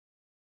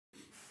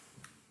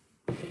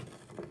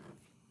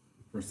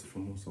First and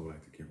foremost, I would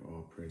like to give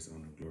all praise,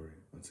 honor, and glory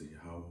unto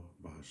Yahweh,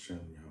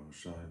 Bahashem, Yahweh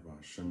Shai,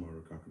 Bahashem,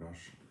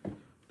 Barakakadash.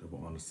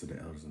 Double honors to the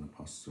elders and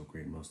apostles of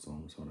great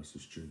millstone, who taught us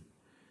His truth.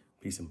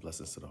 Peace and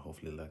blessings to the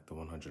hopefully elect, the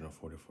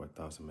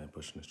 144,000 men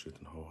pushing His truth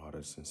and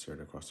wholehearted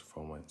sincerity across the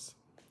four winds.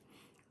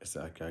 It's the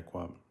Akai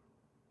Quab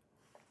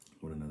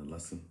with another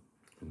lesson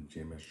from the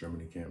GMS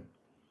Germany camp.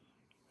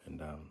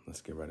 And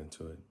let's get right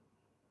into it.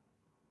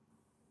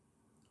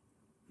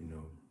 You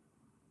know,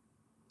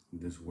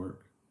 this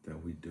work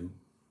that we do,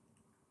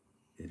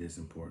 it is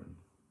important.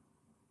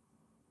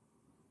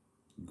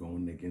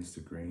 Going against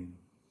the grain,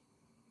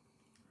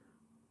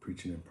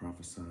 preaching and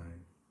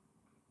prophesying,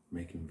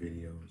 making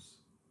videos,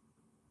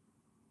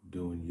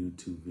 doing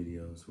YouTube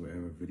videos,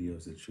 wherever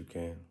videos that you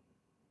can.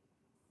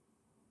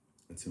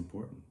 It's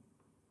important.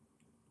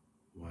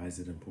 Why is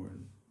it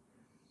important?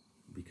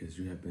 Because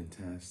you have been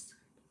tasked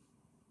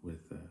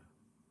with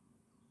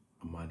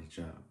a mighty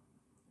job,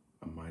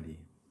 a mighty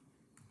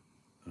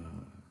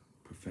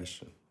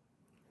profession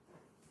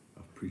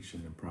of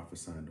preaching and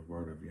prophesying the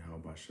word of Yahweh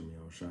Bashem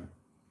Yahushai,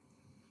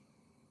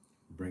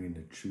 bringing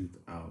the truth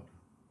out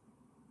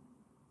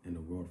in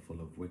a world full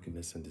of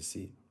wickedness and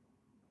deceit.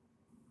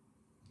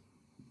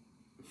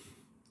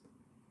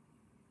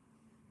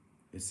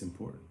 It's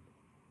important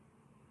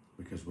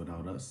because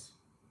without us,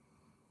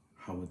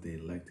 how would the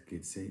elect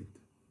get saved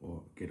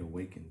or get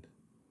awakened?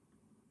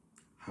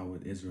 How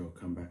would Israel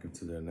come back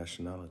into their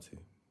nationality?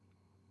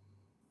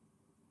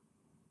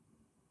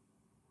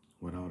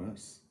 Without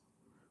us,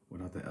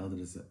 without the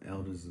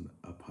elders and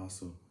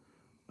apostle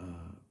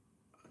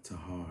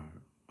Tahar,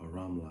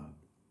 Aramlab,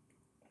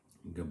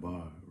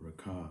 Gabar,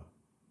 Rakah,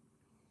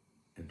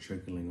 and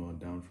trickling on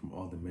down from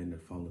all the men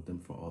that followed them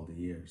for all the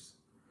years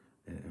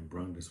and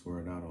brung this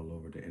word out all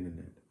over the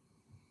internet.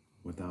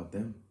 Without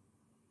them,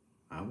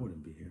 I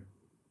wouldn't be here.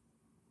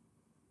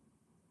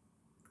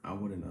 I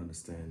wouldn't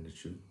understand the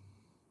truth.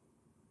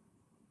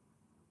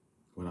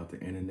 Without the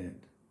internet,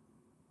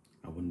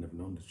 I wouldn't have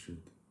known the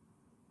truth.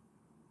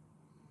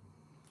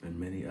 And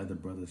many other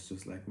brothers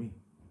just like me,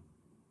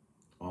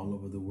 all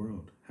over the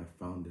world, have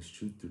found this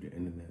truth through the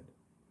internet.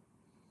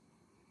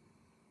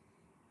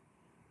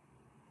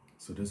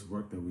 So this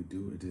work that we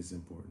do, it is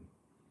important.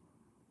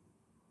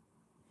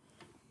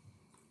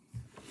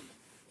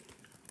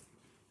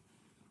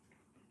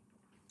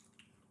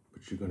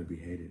 But you're going to be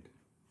hated.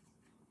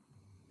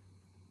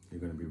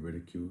 You're going to be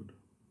ridiculed.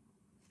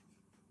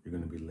 You're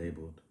going to be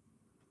labeled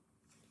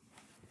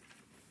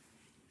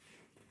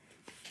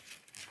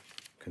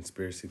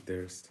conspiracy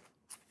theorist.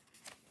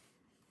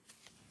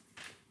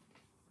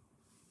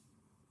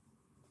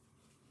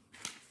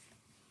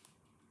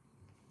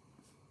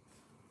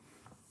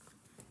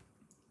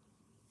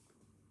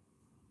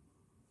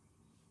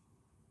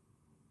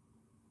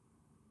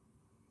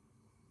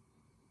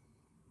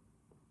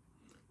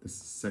 This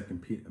is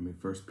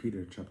First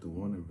Peter chapter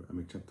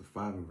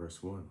 5 and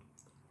verse 1.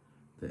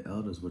 The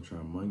elders which are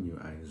among you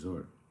I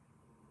exhort,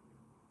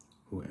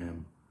 who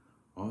am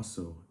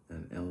also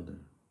an elder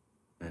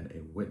and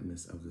a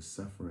witness of the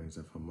sufferings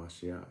of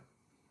Hamashiach,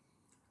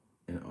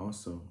 and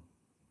also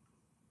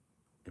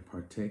a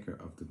partaker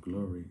of the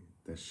glory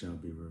that shall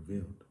be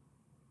revealed.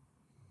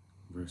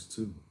 Verse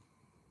 2,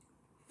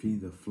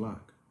 feed the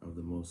flock of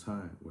the Most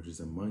High, which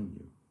is among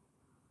you,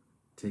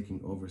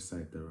 taking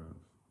oversight thereof,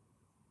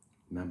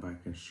 not by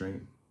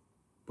constraint,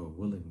 but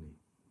willingly,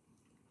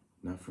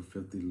 not for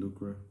filthy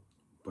lucre,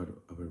 but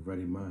of a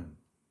ready mind.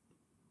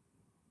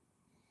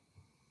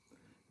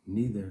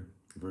 Neither,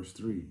 verse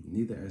 3,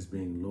 neither as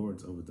being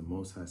lords over the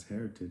Most High's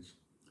heritage,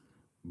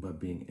 but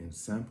being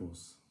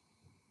ensamples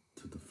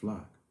to the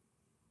flock.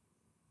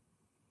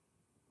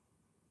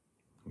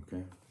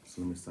 Okay, so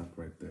let me stop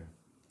right there.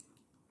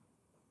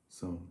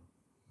 So,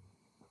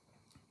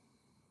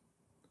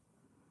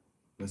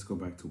 let's go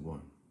back to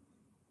 1.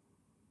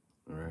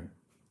 All right.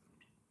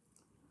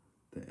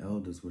 The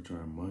elders which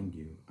are among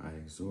you I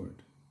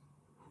exhort,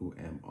 who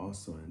am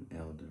also an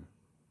elder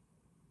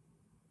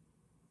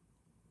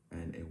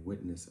and a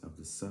witness of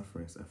the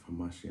sufferings of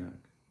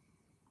Hamashiach.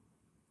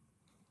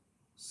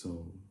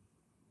 So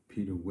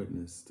Peter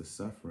witnessed the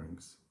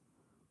sufferings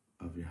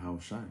of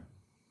Yahushua.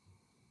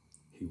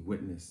 He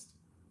witnessed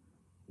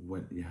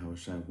what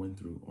Yahushua went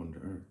through on the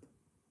earth.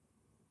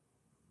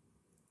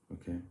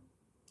 Okay?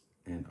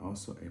 And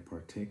also a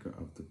partaker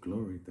of the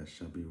glory that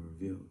shall be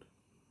revealed.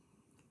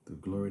 The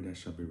glory that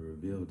shall be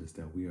revealed is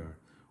that we are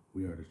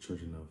the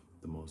children of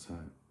the Most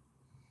High.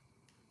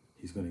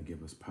 He's going to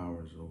give us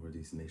powers over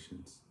these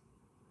nations.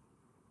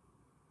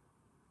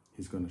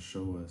 He's going to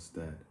show us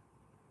that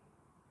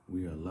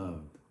we are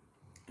loved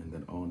and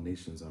that all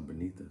nations are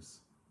beneath us.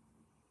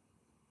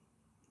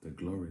 The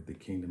glory, the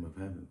kingdom of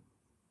heaven.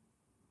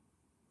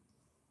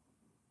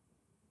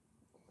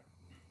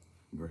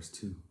 Verse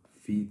 2,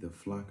 feed the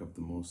flock of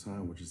the Most High,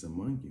 which is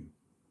among you.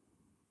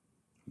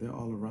 They're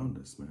all around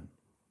us, man.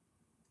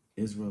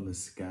 Israel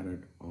is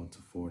scattered onto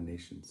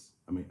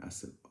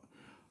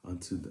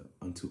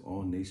unto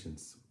all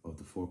nations of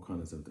the four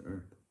corners of the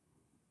earth.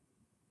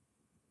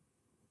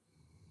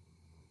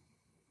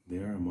 They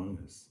are among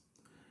us.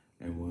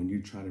 And when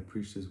you try to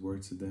preach this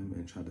word to them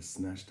and try to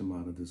snatch them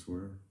out of this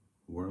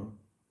world,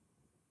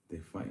 they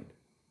fight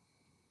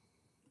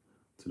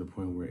to the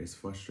point where it's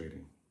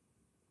frustrating.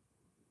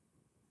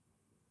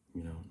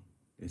 You know,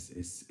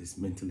 it's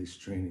mentally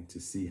straining to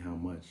see how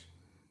much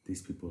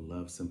these people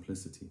love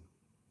simplicity,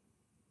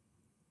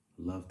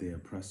 love the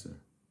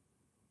oppressor,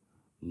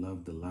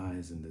 love the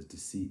lies and the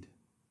deceit,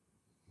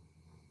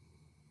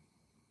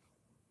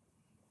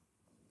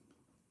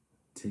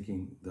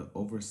 taking the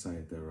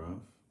oversight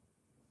thereof,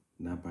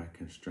 not by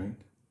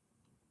constraint.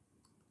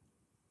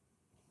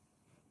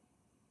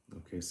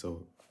 Okay,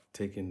 so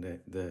taking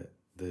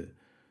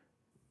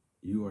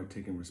you are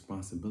taking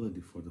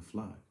responsibility for the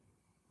flock,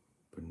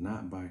 but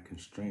not by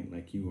constraint,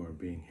 like you are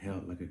being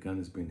held, like a gun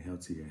is being held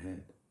to your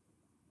head.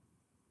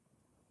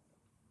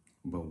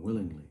 But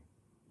willingly,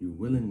 you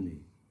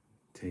willingly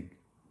take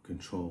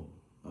control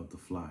of the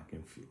flock,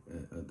 and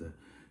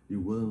you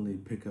willingly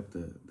pick up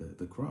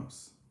the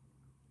cross,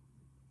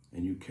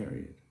 and you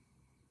carry it,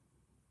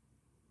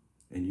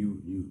 and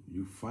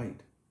you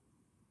fight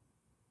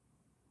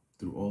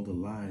through all the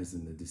lies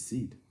and the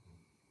deceit.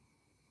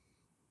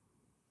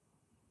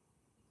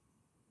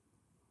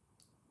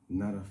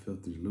 Not a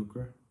filthy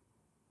lucre,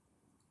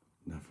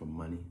 not for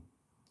money,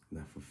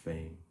 not for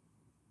fame,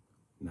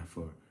 not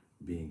for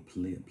being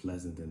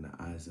pleasant in the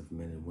eyes of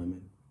men and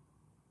women.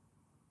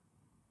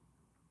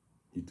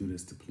 You do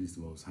this to please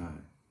the Most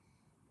High,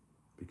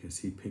 because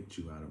he picked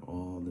you out of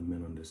all the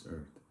men on this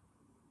earth.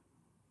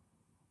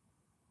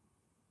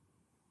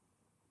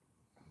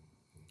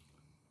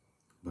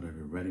 But of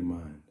a ready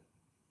mind,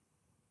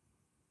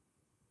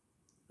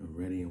 a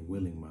ready and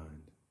willing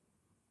mind,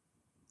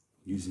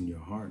 using your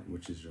heart,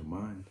 which is your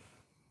mind,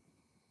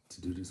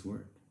 to do this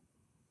work.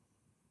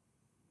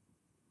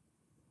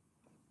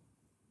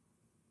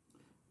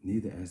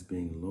 Neither as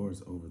being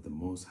lords over the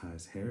Most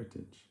High's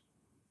heritage,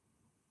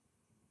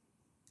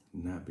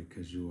 not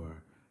because you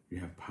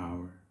have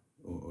power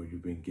or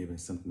you've been given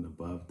something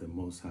above the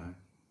Most High,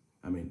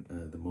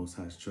 the Most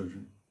High's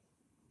children,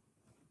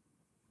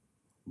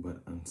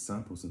 but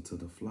ensamples into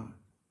the flock,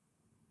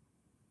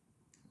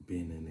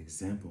 being an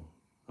example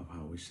of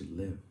how we should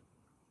live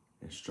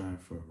and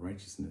strive for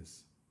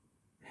righteousness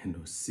in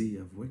no sea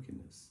of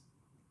wickedness.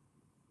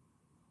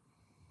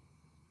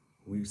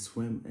 We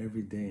swim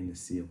every day in the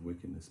sea of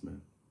wickedness,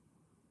 man.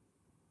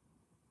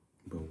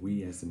 But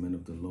we, as the men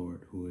of the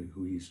Lord,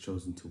 who he's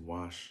chosen to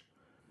wash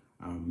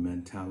our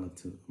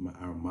mentality,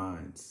 our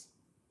minds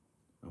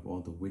of all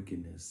the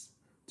wickedness,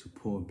 to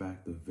pull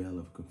back the veil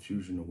of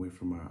confusion away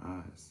from our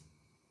eyes,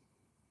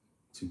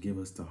 to give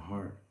us the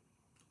heart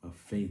of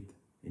faith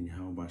in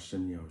Yahweh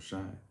Hashem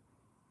Yahushai.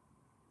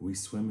 We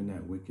swim in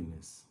that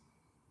wickedness,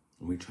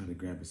 and we try to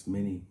grab as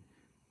many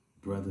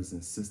brothers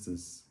and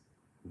sisters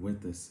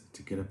with us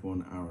to get up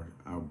on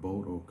our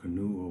boat or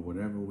canoe or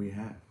whatever we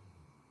have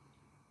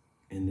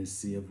in this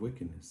sea of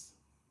wickedness,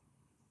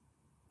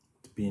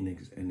 to be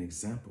an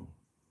example.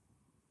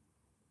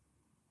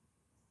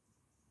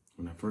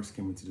 When I first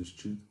came into this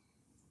truth,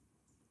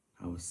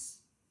 I was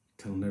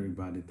telling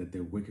everybody that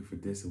they're wicked for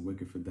this and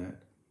wicked for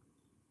that,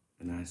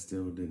 and I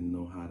still didn't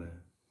know how to.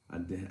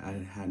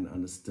 I hadn't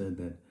understood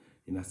that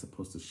you're not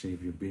supposed to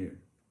shave your beard.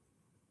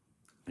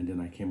 And then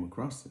I came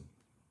across it,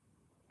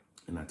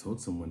 and I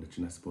told someone that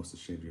you're not supposed to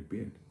shave your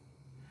beard.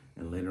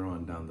 And later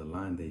on down the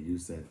line, they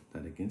used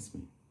that against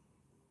me.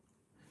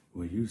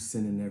 Well, you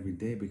sinning every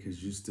day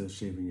because you're still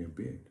shaving your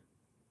beard.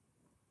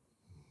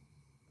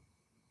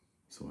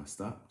 So I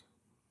stopped.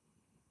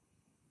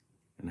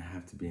 And I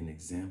have to be an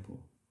example.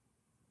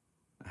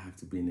 I have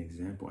to be an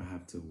example. I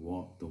have to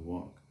walk the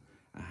walk.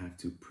 I have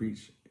to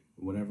preach.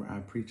 Whatever I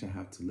preach, I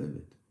have to live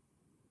it.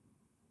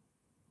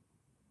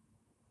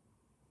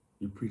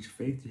 You preach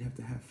faith, you have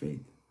to have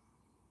faith.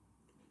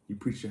 You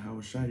preach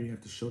Yahweh Shai, you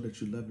have to show that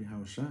you love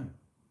Yahweh Shai.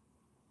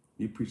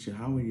 You preach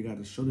Yahweh, you got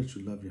to show that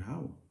you love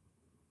Yahweh.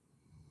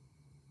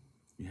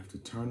 You have to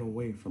turn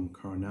away from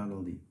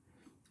carnality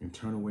and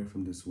turn away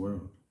from this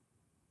world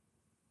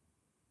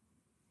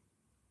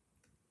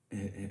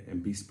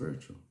and be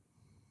spiritual.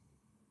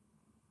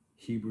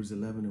 Hebrews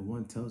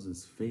 11:1 tells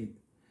us faith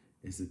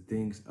is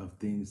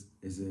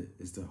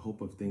the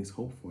hope of things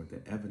hoped for,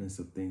 the evidence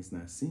of things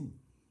not seen.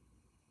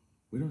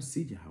 We don't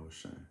see Yahweh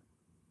Shai.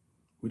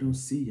 We don't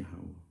see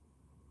Yahweh,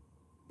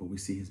 but we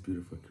see his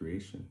beautiful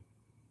creation.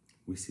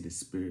 We see the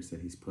spirits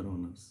that he's put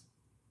on us.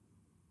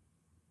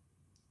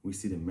 We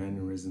see the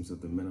mannerisms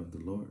of the men of the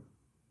Lord,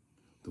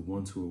 the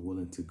ones who are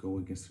willing to go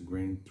against the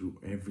grain through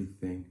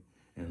everything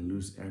and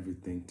lose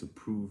everything to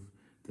prove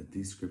that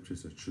these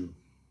scriptures are true,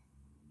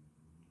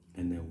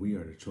 and that we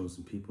are the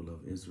chosen people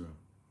of Israel,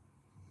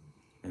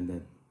 and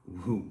that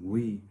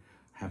we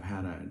have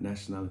had our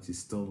nationality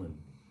stolen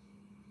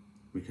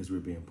because we're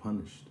being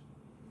punished.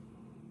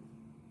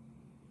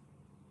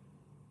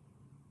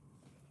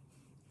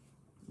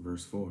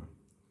 Verse 4,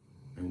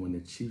 and when the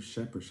chief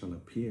shepherd shall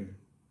appear,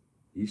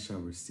 ye shall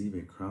receive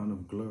a crown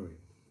of glory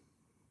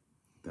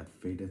that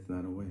fadeth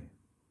not away.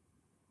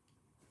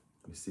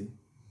 You see?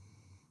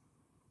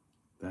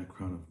 That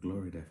crown of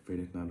glory that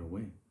fadeth not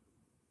away.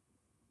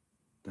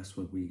 That's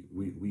what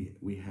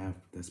we have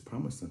that's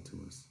promised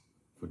unto us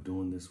for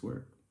doing this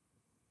work,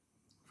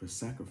 for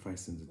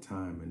sacrificing the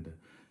time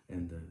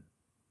and the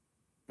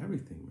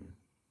everything, man.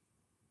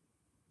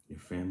 Your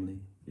family,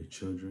 your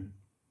children,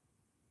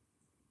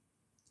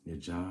 your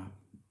job,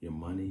 your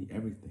money,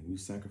 everything. You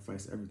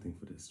sacrifice everything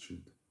for this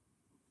truth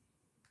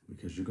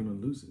because you're going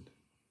to lose it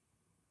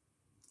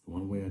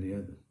one way or the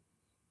other.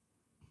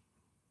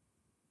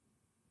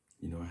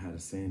 You know, I had a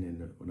saying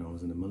when I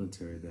was in the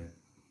military that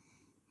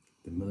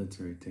the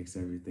military takes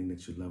everything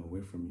that you love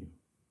away from you.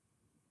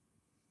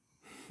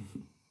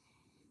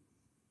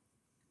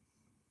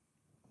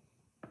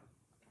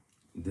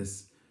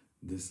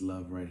 This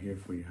love right here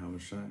for Yahweh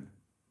Shai,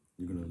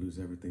 you're going to lose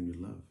everything you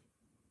love.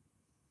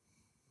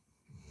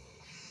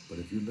 But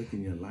if you look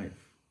in your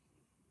life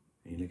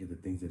and you look at the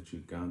things that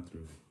you've gone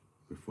through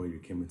before you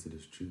came into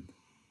this truth,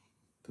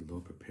 the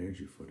Lord prepared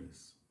you for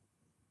this.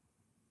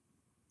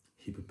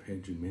 He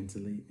prepared you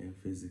mentally and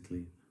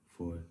physically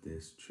for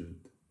this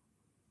truth.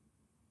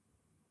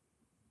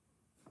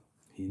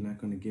 He's not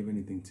going to give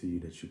anything to you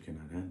that you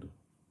cannot handle.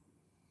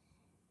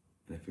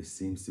 And if it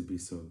seems to be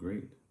so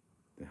great,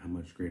 then how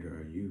much greater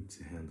are you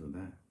to handle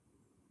that?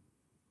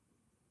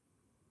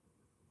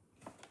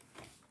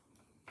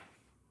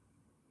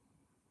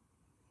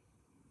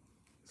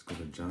 Let's go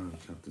to John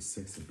chapter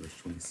 6 and verse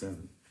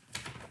 27.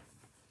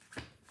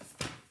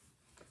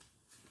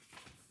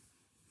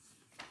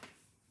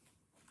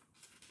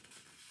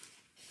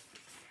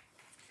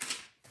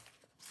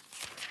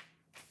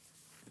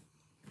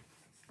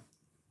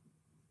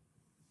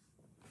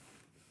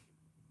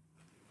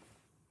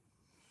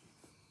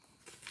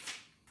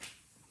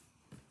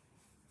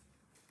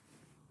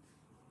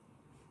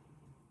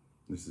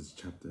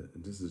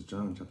 This is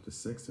John chapter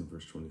 6 and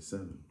verse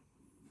 27.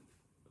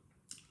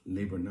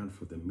 Labor not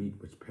for the meat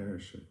which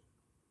perisheth,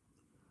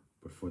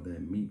 but for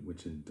that meat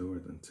which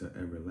endureth unto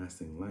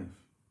everlasting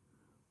life,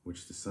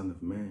 which the Son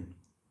of Man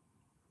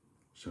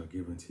shall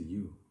give unto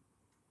you.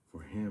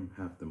 For him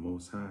hath the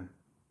Most High,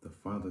 the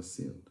Father,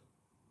 sealed.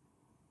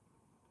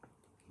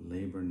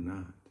 Labor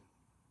not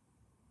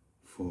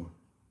for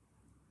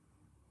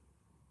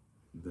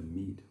the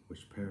meat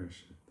which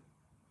perisheth,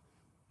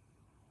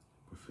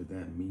 but for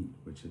that meat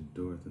which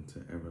endureth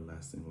unto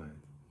everlasting life.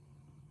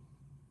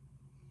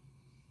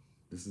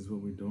 This is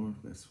what we're doing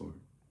this for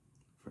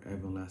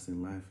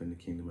everlasting life in the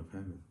kingdom of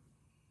heaven.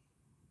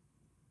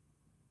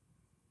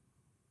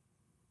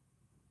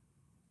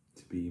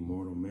 To be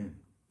immortal men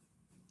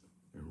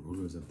and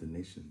rulers of the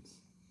nations.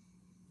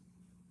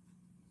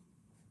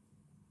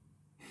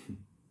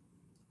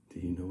 Do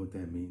you know what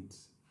that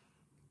means?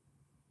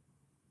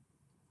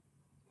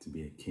 To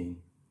be a king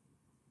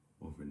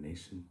over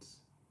nations?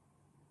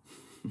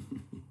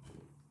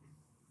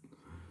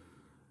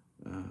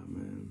 Ah,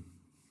 man.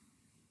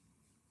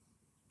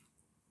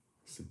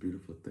 It's a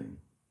beautiful thing,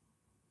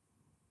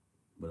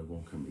 but it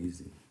won't come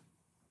easy.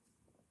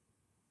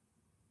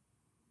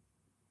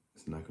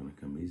 It's not going to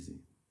come easy.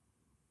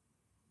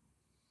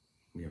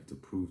 We have to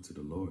prove to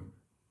the Lord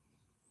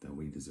that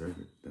we deserve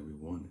it, that we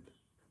want it.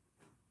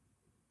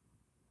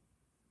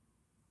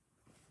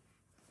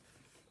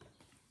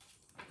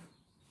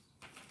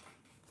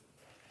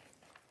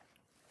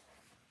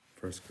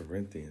 First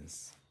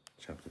Corinthians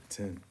chapter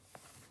 10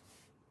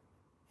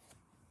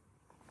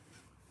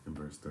 and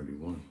verse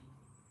 31.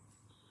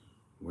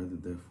 Whether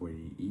therefore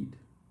ye eat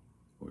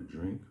or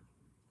drink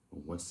or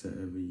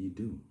whatsoever ye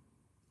do,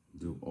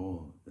 do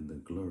all in the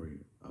glory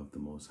of the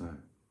Most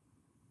High.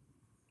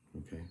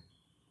 Okay?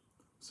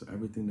 So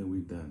everything that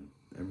we've done,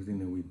 everything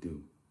that we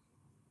do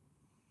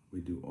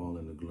all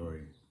in the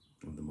glory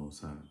of the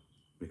Most High,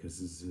 because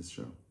this is his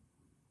show.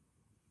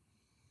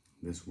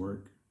 This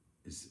work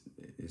is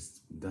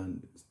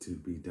done to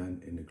be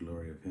done in the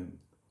glory of him,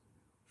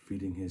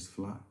 feeding his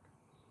flock,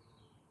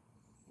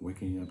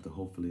 waking up the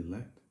hopefully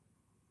elect.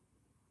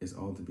 Is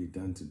all to be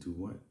done to do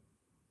what?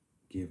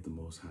 Give the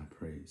Most High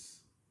praise.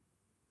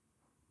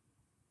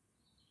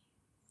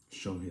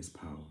 Show his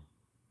power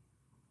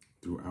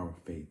through our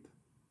faith.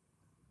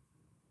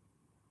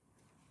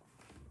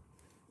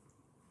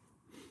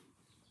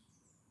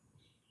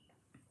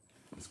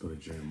 Let's go to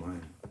Jeremiah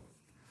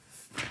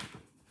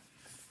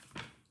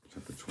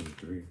chapter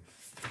 23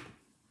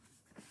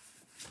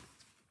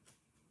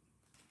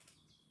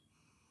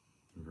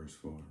 and verse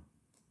 4.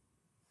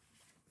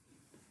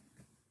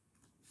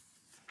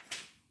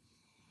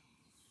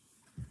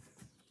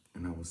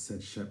 And I will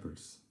set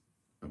shepherds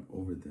up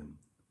over them,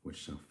 which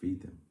shall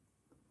feed them,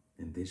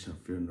 and they shall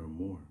fear no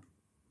more,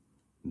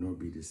 nor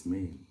be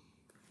dismayed.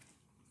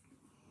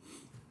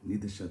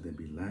 Neither shall they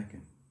be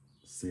lacking,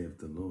 saith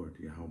the Lord,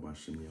 Yahweh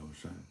Shem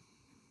Yahushai.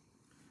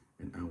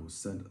 And I will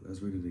set,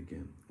 let's read it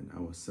again. And I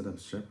will set up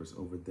shepherds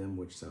over them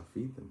which shall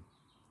feed them.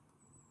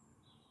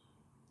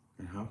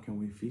 And how can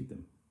we feed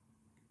them?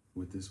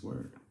 With this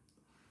word,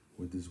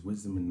 with this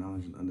wisdom and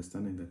knowledge and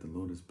understanding that the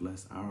Lord has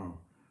blessed our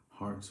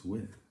hearts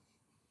with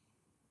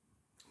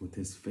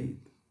his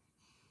faith,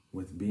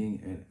 with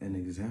being an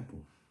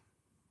example.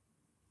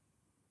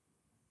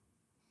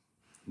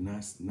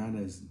 Not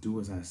as do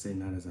as I say,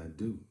 not as I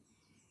do,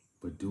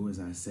 but do as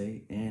I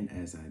say and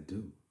as I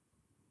do.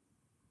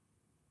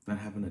 Not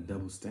having a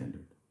double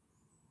standard.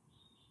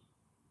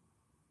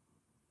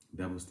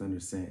 Double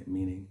standard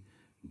meaning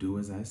do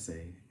as I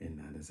say and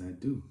not as I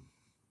do.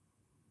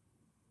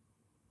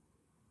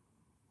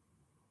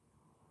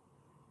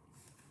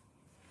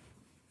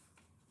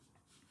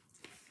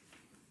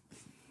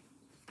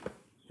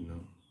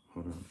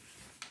 Hold on.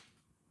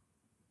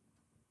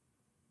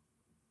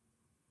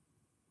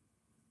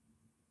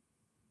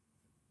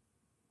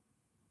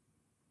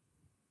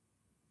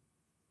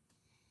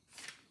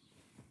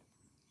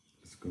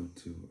 Let's go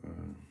to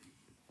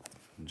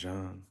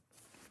John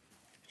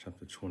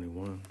chapter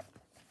 21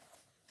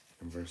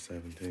 and verse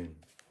 17.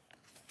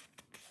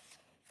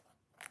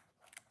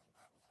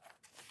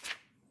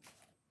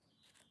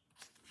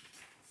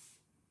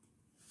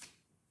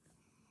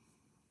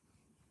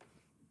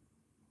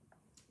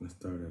 Let's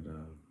start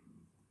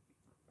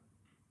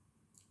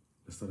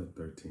at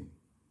 13.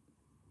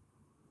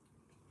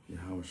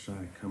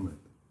 Yahushua cometh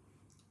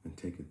and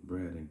taketh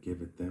bread and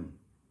giveth them,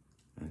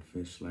 and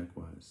fish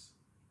likewise.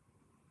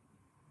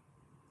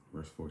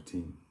 Verse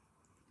 14.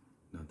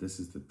 Now this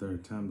is the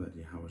third time that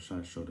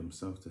Yahushua showed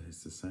himself to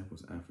his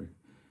disciples after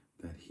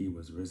that he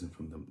was risen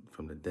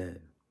from the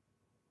dead.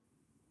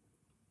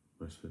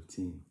 Verse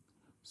 15.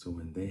 So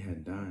when they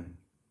had dined,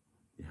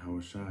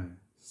 Yahushua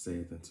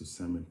saith unto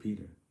Simon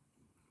Peter,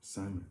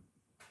 Simon,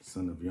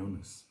 son of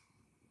Jonas,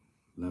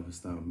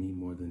 lovest thou me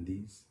more than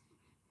these?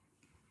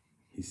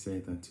 He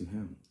saith unto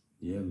him,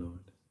 Yea, Lord,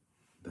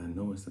 thou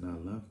knowest that I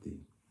love thee.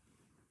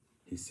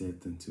 He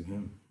saith unto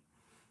him,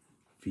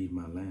 Feed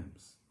my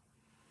lambs.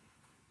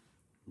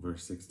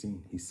 Verse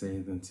 16, he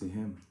saith unto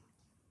him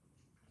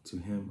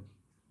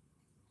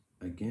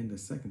again the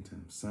second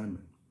time,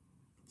 Simon,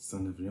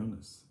 son of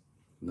Jonas,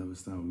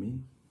 lovest thou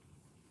me?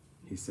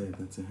 He saith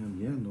unto him,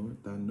 Yea,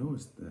 Lord, thou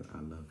knowest that I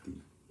love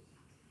thee.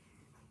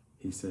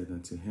 He said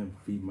unto him,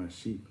 Feed my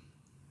sheep.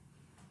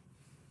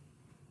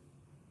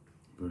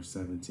 Verse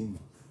 17,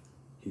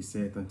 he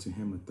saith unto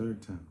him a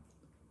third time,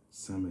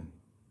 Simon,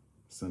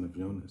 son of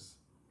Jonas,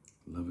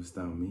 lovest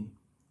thou me?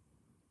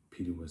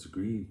 Peter was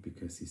grieved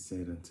because he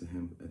said unto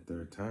him a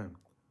third time,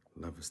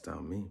 Lovest thou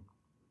me?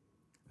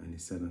 And he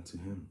said unto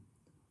him,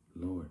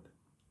 Lord,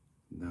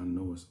 thou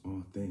knowest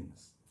all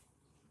things.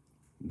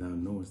 Thou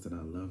knowest that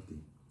I love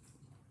thee.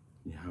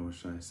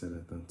 Yahushua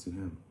said unto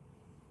him,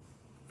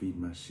 Feed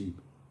my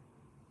sheep.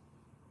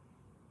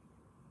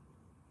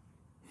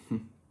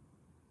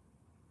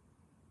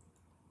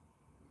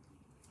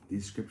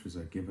 These scriptures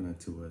are given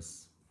unto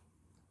us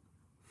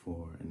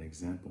for an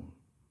example,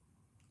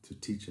 to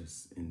teach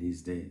us in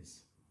these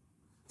days,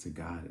 to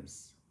guide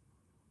us,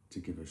 to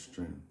give us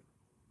strength,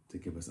 to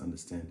give us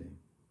understanding.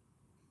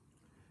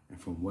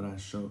 And from what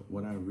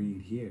I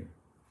read here,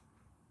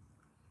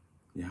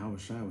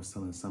 Yahushua was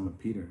telling Simon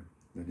Peter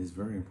that it's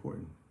very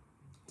important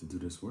to do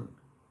this work.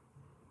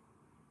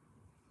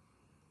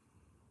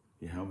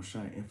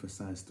 Yahushua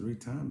emphasized 3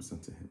 times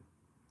unto him,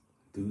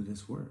 do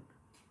this work.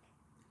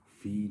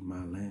 Feed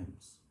my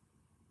lambs.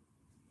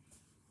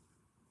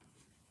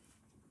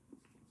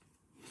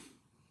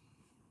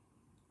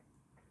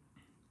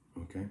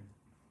 Okay?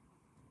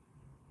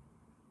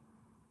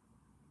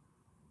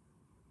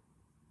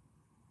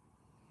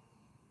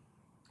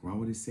 Why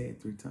would he say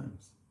it 3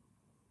 times?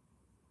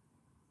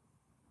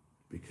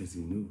 Because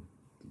he knew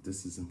that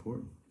this is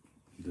important.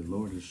 The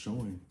Lord is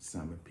showing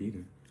Simon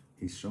Peter,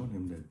 he's shown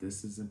him that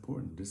this is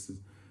important. This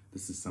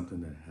is something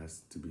that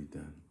has to be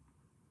done.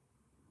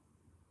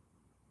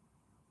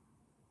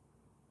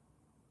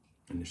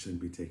 And it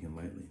shouldn't be taken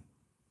lightly.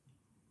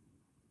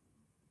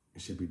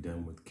 It should be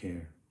done with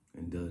care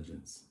and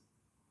diligence.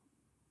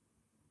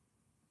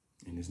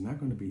 And it's not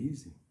going to be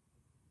easy.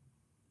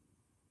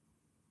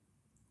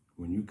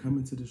 When you come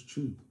into this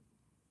truth,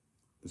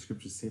 the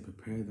scriptures say,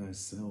 prepare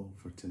thyself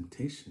for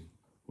temptation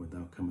when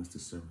thou comest to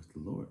serve the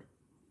Lord.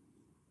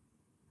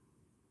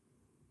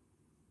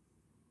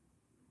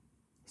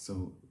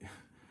 So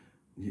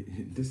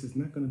this is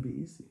not going to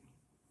be easy.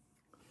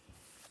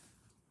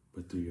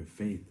 But through your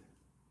faith,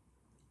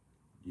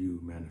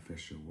 you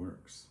manifest your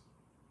works.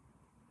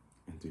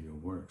 And through your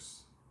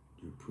works,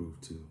 you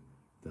prove to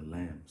the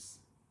lambs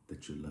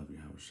that you love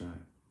Yahushua.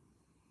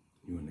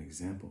 You're an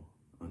example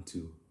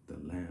unto the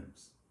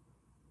lambs,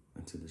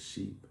 unto the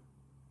sheep,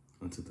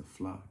 unto the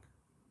flock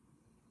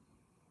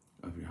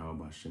of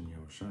Yahweh Hashem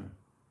Yahushua.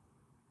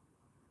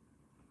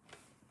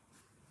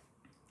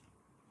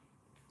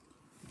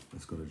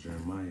 Let's go to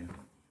Jeremiah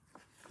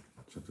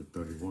chapter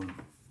 31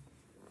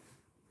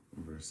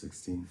 and verse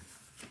 16.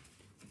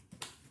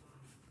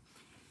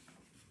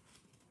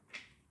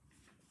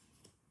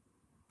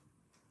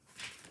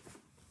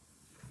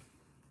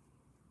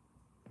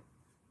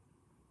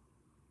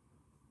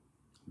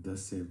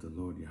 Thus saith the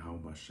Lord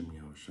Yahweh Hashem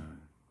Yahushua,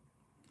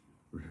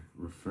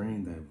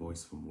 refrain thy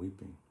voice from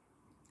weeping,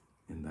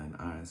 and thine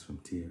eyes from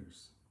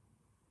tears.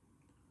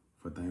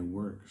 For thy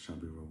work shall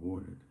be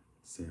rewarded,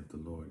 saith the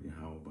Lord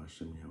Yahweh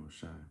Hashem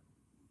Yahushua,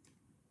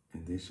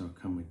 and they shall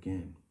come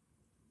again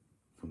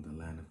from the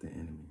land of the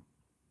enemy.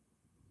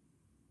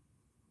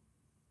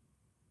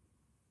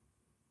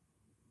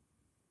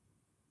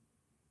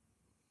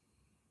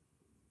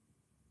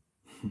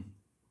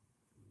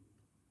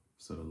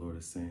 So the Lord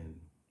is saying,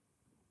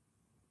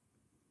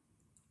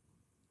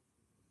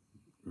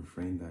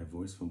 refrain thy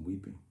voice from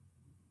weeping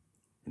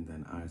and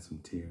thine eyes from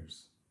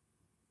tears,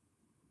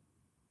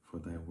 for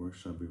thy work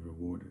shall be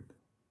rewarded.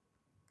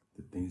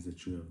 The things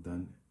that you have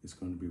done is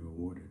going to be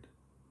rewarded.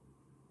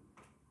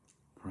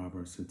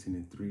 Proverbs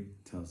 15:3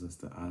 tells us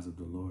the eyes of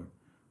the Lord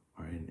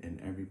are in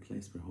every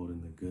place,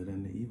 beholding the good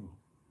and the evil.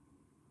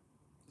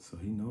 So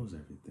he knows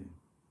everything.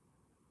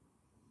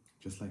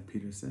 Just like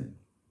Peter said,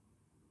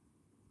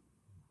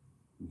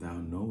 thou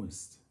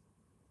knowest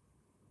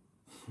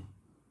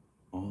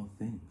all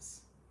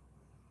things.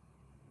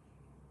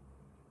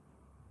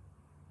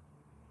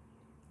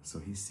 So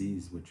he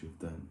sees what you've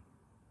done.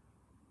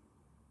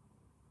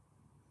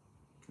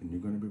 And you're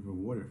going to be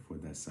rewarded for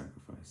that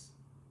sacrifice.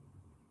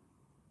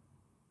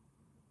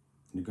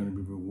 You're going to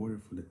be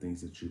rewarded for the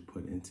things that you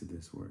put into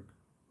this work.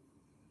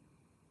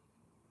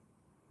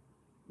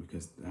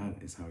 Because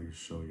that is how you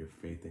show your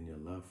faith and your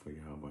love for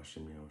Yahweh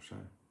Hashem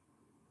Yahushua.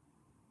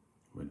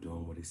 We're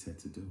doing what he said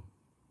to do.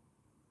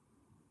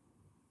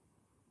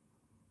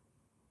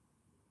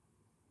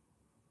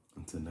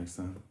 Until next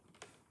time,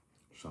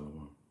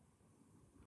 Shalom.